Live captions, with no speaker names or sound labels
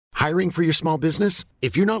Hiring for your small business?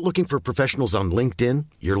 If you're not looking for professionals on LinkedIn,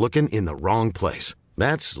 you're looking in the wrong place.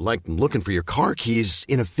 That's like looking for your car keys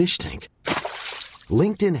in a fish tank.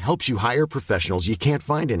 LinkedIn helps you hire professionals you can't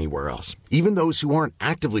find anywhere else, even those who aren't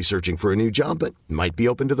actively searching for a new job but might be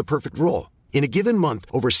open to the perfect role. In a given month,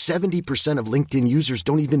 over 70% of LinkedIn users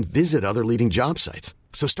don't even visit other leading job sites.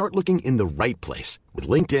 So start looking in the right place. With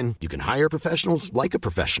LinkedIn, you can hire professionals like a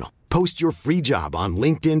professional. Post your free job on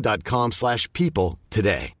linkedin.com/people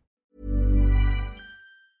today.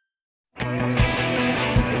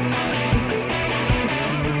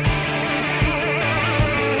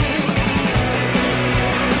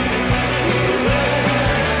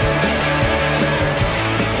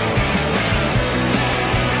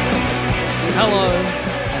 Hello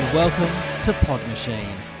and welcome to Pod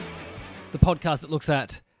Machine, the podcast that looks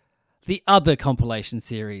at the other compilation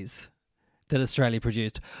series that Australia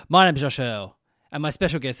produced. My name is Josh Earl, and my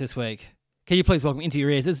special guest this week, can you please welcome into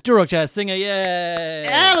your ears, it's Durok Jazz Singer, yay!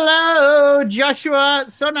 Hello, Joshua.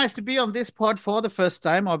 So nice to be on this pod for the first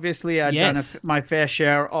time. Obviously, I've done my fair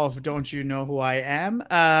share of Don't You Know Who I Am.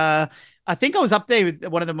 I think I was up there with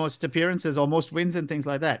one of the most appearances or most wins and things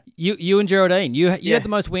like that. You and Geraldine, you had the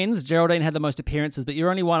most wins. Geraldine had the most appearances, but you're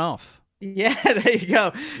only one off. Yeah, there you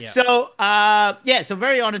go. Yeah. So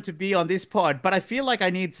very honored to be on this pod, but I feel like I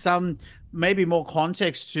need some maybe more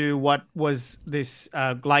context to what was this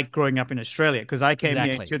like growing up in Australia, because I came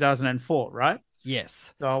here in 2004, right?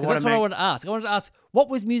 Yes. So that's what I wanted to ask. I wanted to ask, what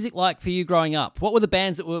was music like for you growing up? What were the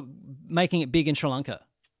bands that were making it big in Sri Lanka?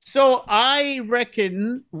 So I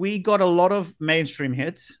reckon we got a lot of mainstream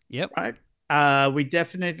hits. Yep. Right.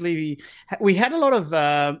 We had a lot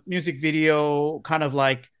of music video kind of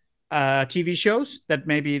like TV shows that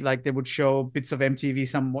maybe like they would show bits of MTV.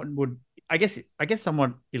 Someone would, I guess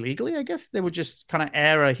somewhat illegally, I guess they would just kind of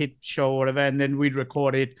air a hit show or whatever, and then we'd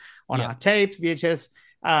record it on our tapes, VHS,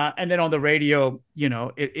 and then on the radio. You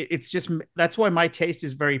know, it's just, that's why my taste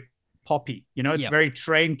is very poppy. You know, it's very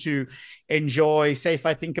trained to enjoy. Say, if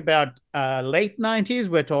I think about late 90s,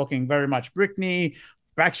 we're talking very much Britney,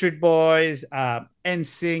 Backstreet Boys,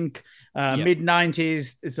 NSYNC. Mid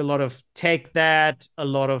 90s, it's a lot of Take That, a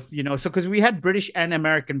lot of, you know, so because we had British and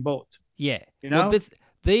American both. Yeah. You know, well,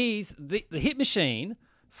 the Hit Machine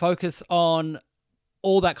focus on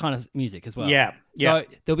all that kind of music as well. Yeah. So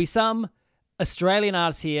there'll be some Australian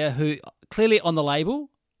artists here who clearly on the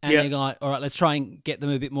label, and they're going, all right, let's try and get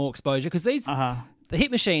them a bit more exposure, because these the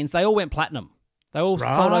Hit Machines, they all went platinum. They all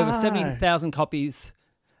sold over 70,000 copies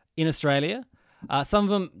in Australia. Some of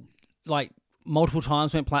them, like, multiple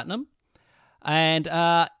times went platinum. And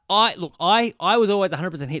I was always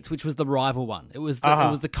 100% hits, which was the rival one. It was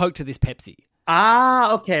the Coke to this Pepsi.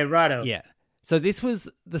 Okay, righto. Yeah. So this was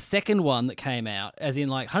the second one that came out, as in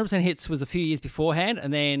like 100% hits was a few years beforehand,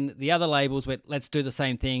 and then the other labels went, let's do the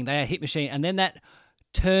same thing. They had Hit Machine, and then that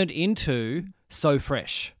turned into So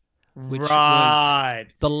Fresh, which was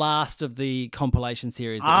the last of the compilation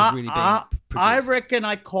series that was really being produced. I reckon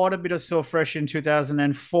I caught a bit of So Fresh in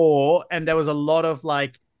 2004, and there was a lot of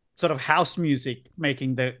like sort of house music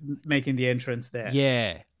making the entrance there.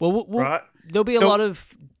 Yeah. Well, there'll be a lot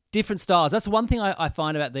of different styles. That's one thing I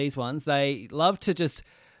find about these ones. They love to just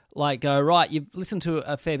like go, right, you've listened to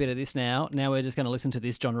a fair bit of this now. Now we're just going to listen to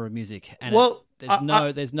this genre of music. And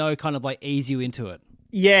there's no kind of like ease you into it.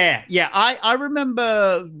 Yeah. I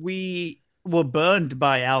remember we were burned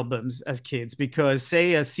by albums as kids because,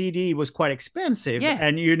 say, a CD was quite expensive. Yeah.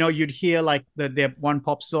 And, you know, you'd hear like their one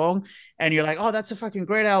pop song and you're like, oh, that's a fucking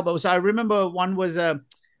great album. So I remember one was,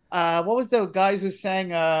 what was the guys who sang,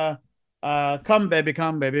 come baby, baby,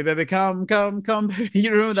 come baby.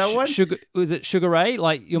 You remember that one? Was it Sugar Ray?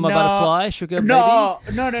 Like, You're My Butterfly, Sugar Baby? No.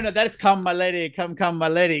 That's Come My Lady, Come My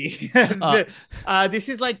Lady. This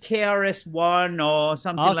is like KRS-One or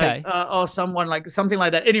something like, or someone like something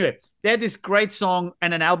like that. Anyway, they had this great song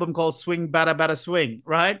and an album called Swing Bada Bada Swing,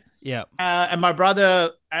 right? Yeah. And my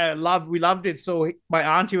brother we loved it. So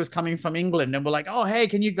my auntie was coming from England and we're like, oh, hey,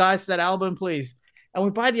 can you guys that album, please? And we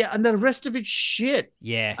buy and the rest of it's shit.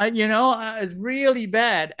 Yeah. It's really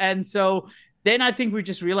bad. And so then I think we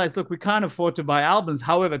just realized, look, we can't afford to buy albums.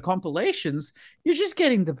 However, compilations, you're just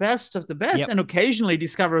getting the best of the best and occasionally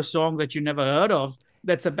discover a song that you never heard of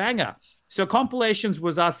that's a banger. So compilations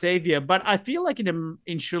was our savior. But I feel like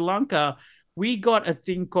in Sri Lanka, we got a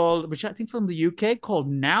thing called, which I think from the UK, called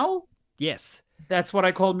Now. Yes. That's what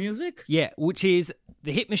I call music? Yeah, which is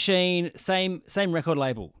the Hit Machine, same record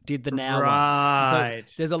label, did the Now right. ones.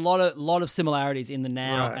 So there's a lot of similarities in the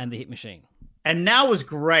Now and the Hit Machine. And Now was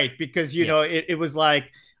great because, you know, it was like,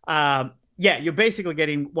 Yeah, you're basically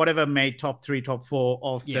getting whatever made top 3, top 4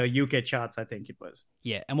 of the UK charts, I think it was.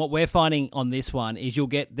 Yeah, and what we're finding on this one is you'll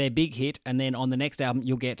get their big hit, and then on the next album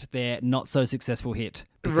you'll get their not so successful hit.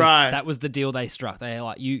 Right. That was the deal they struck. They're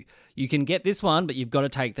like, you can get this one, but you've got to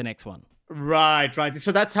take the next one. Right.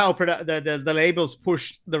 So that's how the labels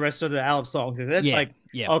push the rest of the album songs, is it?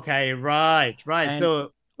 Yeah. Okay. Right. And so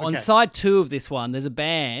okay. On side 2 of this one, there's a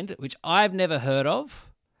band which I've never heard of,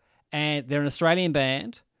 and they're an Australian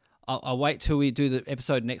band. I'll wait till we do the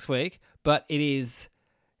episode next week, but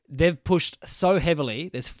they've pushed so heavily.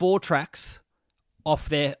 There's 4 tracks off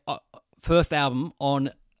their first album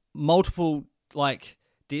on multiple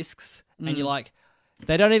discs, and you're like,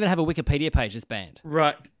 they don't even have a Wikipedia page, this band.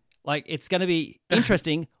 Right. It's going to be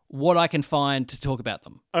interesting what I can find to talk about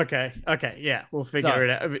them. Okay, yeah, we'll figure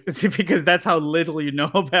it out because that's how little you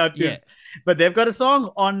know about this. Yeah. But they've got a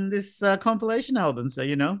song on this compilation album, so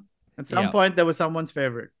at some point there was someone's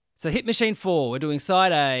favorite. So Hit Machine 4, we're doing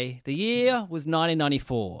side A. The year was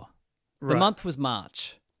 1994. The month was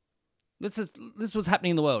March. This was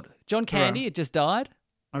happening in the world. John Candy had just died.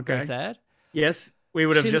 Okay. Very sad. Yes, we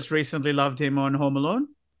would have just recently loved him on Home Alone.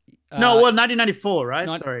 1994,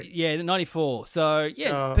 right? Sorry. Yeah, 94. So,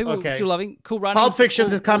 people still loving. Cool Runnings. Pulp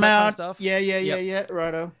Fiction has come out. Kind of stuff. Yeah.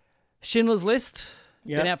 Righto. Schindler's List.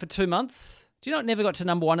 Been out for 2 months. Do you know it never got to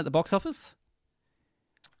number 1 at the box office?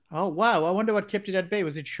 Oh, wow. I wonder what kept it at bay.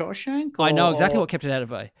 Was it Shawshank? I know exactly what kept it out of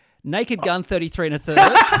bay. Naked Gun, 33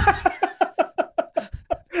 1/3.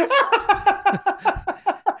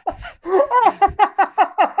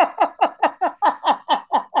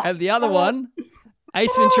 And the other one,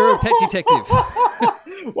 Ace Ventura, Pet Detective.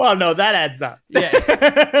 Well, no, that adds up.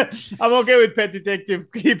 Yeah. I'm okay with Pet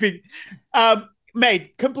Detective keeping...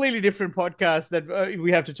 Mate, completely different podcast that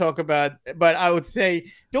we have to talk about. But I would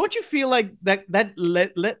say, don't you feel like that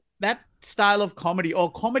style of comedy,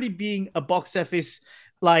 or comedy being a box office,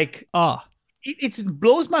 it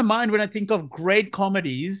blows my mind when I think of great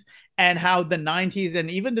comedies and how the 90s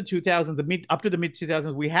and even the 2000s, up to the mid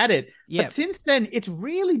 2000s, we had it. Yep. But since then, it's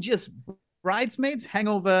really just Bridesmaids,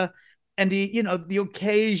 Hangover, and the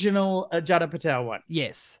occasional Judd Patel one.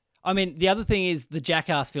 Yes. I mean, the other thing is the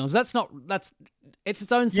Jackass films. It's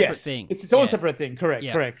its own separate thing. It's its own separate thing. Correct.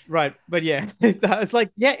 Right. But it's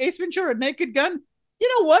like, Ace Ventura, Naked Gun.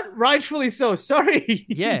 You know what? Rightfully so. Sorry.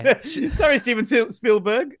 Yeah. Sorry, Steven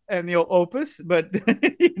Spielberg and your opus, but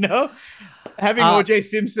having O.J.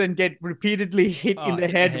 Simpson get repeatedly hit in the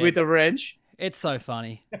head with a wrench. It's so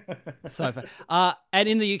funny. So funny. And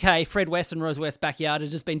in the UK, Fred West and Rose West's backyard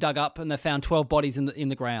has just been dug up, and they found 12 bodies in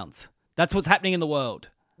the grounds. That's what's happening in the world.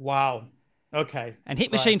 Wow. Okay. And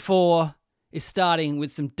Hit Machine 4 is starting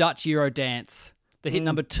with some Dutch Euro dance that hit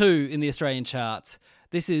number 2 in the Australian charts.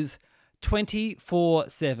 This is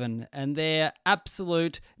 24/7, and their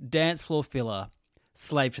absolute dance floor filler,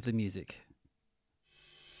 Slave to the Music.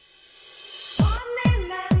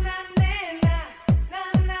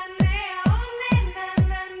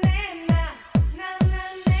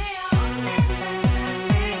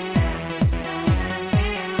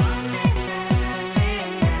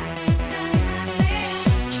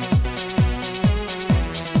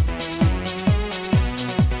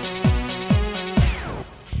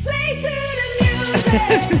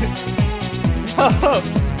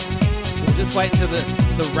 We'll just wait till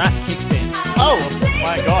the rap kicks in. Oh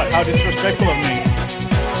my God, how disrespectful of me.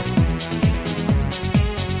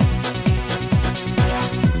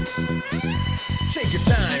 Take your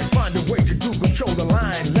time, find a way to control the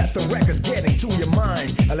line. Let the record get into your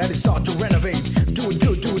mind and let it start to renovate. Do it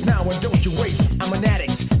good, do it now, and don't you wait. I'm an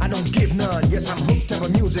addict, I don't give none. Yes, I'm hooked up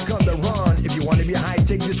on music on the run. If you want to be high,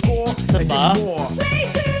 take your score and give more.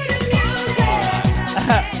 Slave to the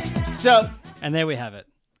music. And there we have it.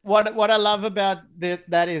 What I love about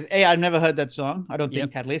that is, I've never heard that song. I don't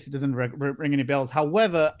think, at least it doesn't ring any bells.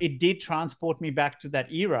 However, it did transport me back to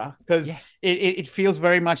that era because it feels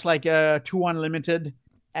very much like 2 Unlimited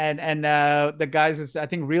and the guys who's, I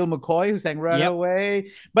think, Real McCoy, who sang Right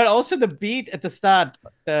Away. But also the beat at the start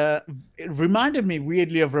it reminded me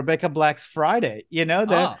weirdly of Rebecca Black's Friday.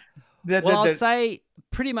 I'd say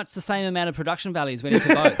pretty much the same amount of production values went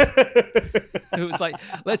into both. It was like,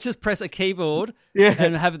 let's just press a keyboard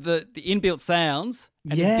and have the inbuilt sounds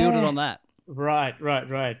and just build it on that. Right.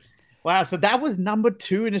 Wow, so that was number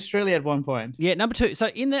 2 in Australia at one point. Yeah, number 2. So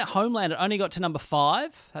in their homeland, it only got to number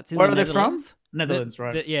 5. That's in Where the Netherlands. Where are they from? Netherlands,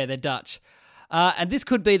 right. They're Dutch. And this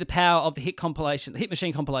could be the power of the Hit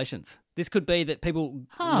Machine compilations. This could be that people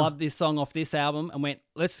loved this song off this album and went,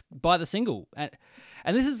 let's buy the single. And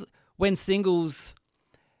this is when singles...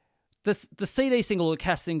 The CD single or the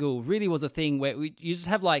cash single really was a thing where you just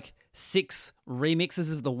have like 6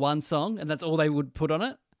 remixes of the one song, and that's all they would put on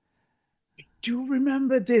it. I do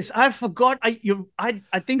remember this. I forgot. I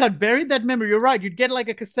think I'd buried that memory. You're right. You'd get like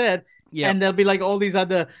a cassette. Yeah. And there'll be like all these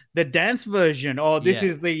other, the dance version, or this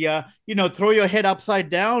is the, throw your head upside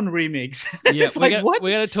down remix. Yeah, what?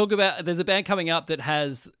 We're going to talk about, there's a band coming up that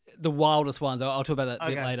has the wildest ones. I'll talk about that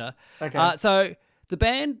a bit later. Okay. So the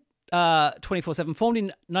band 24/7 formed in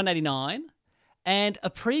 1989, and a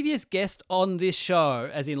previous guest on this show,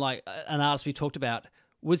 as in like an artist we talked about,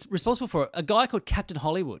 was responsible for it, a guy called Captain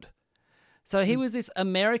Hollywood. So he was this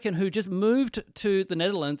American who just moved to the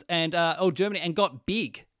Netherlands and Germany and got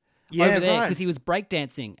big. Over there because he was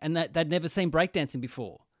breakdancing, and they'd never seen breakdancing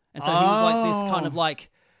before. And so he was like this kind of like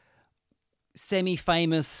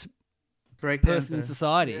semi-famous person in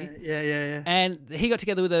society. Yeah. And he got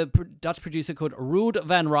together with a Dutch producer called Ruud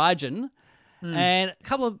van Rijgen, and a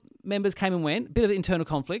couple of members came and went, bit of internal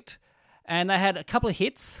conflict, and they had a couple of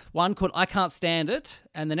hits, one called I Can't Stand It,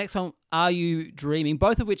 and the next one, Are You Dreaming,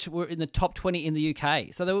 both of which were in the top 20 in the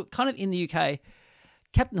UK. So they were kind of in the UK.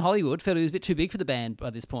 Captain Hollywood felt he was a bit too big for the band by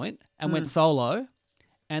this point and went solo,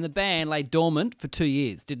 and the band lay dormant for 2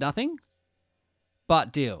 years, did nothing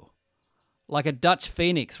but deal. Like a Dutch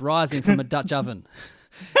phoenix rising from a Dutch oven.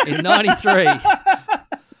 In 93,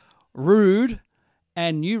 Ruud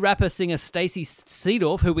and new rapper-singer Stacey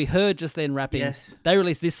Seedorf, who we heard just then rapping, they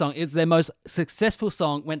released this song. It's their most successful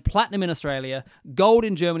song, went platinum in Australia, gold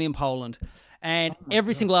in Germany and Poland, and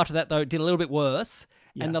every single after that, though, did a little bit worse.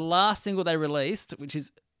 Yeah. And the last single they released, which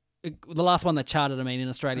is the last one that charted, in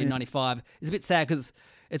Australia in 95, is a bit sad because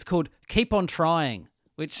it's called Keep On Trying,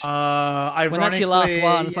 which when that's your last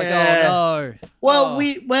one, it's like, oh no. Well,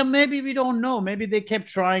 maybe we don't know. Maybe they kept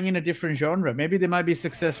trying in a different genre. Maybe they might be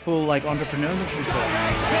successful like entrepreneurs of some sort.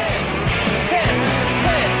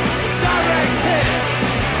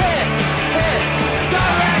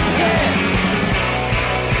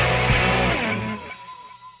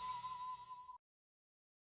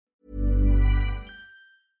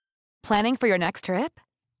 Planning for your next trip?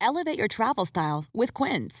 Elevate your travel style with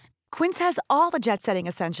Quince. Quince has all the jet-setting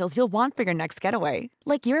essentials you'll want for your next getaway,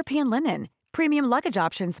 like European linen, premium luggage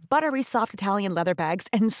options, buttery soft Italian leather bags,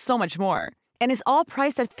 and so much more. And is all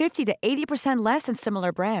priced at 50 to 80% less than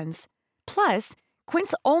similar brands. Plus,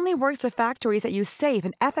 Quince only works with factories that use safe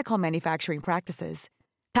and ethical manufacturing practices.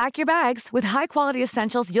 Pack your bags with high-quality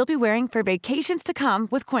essentials you'll be wearing for vacations to come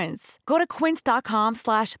with Quince. Go to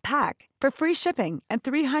quince.com/pack for free shipping and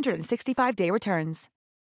 365-day returns.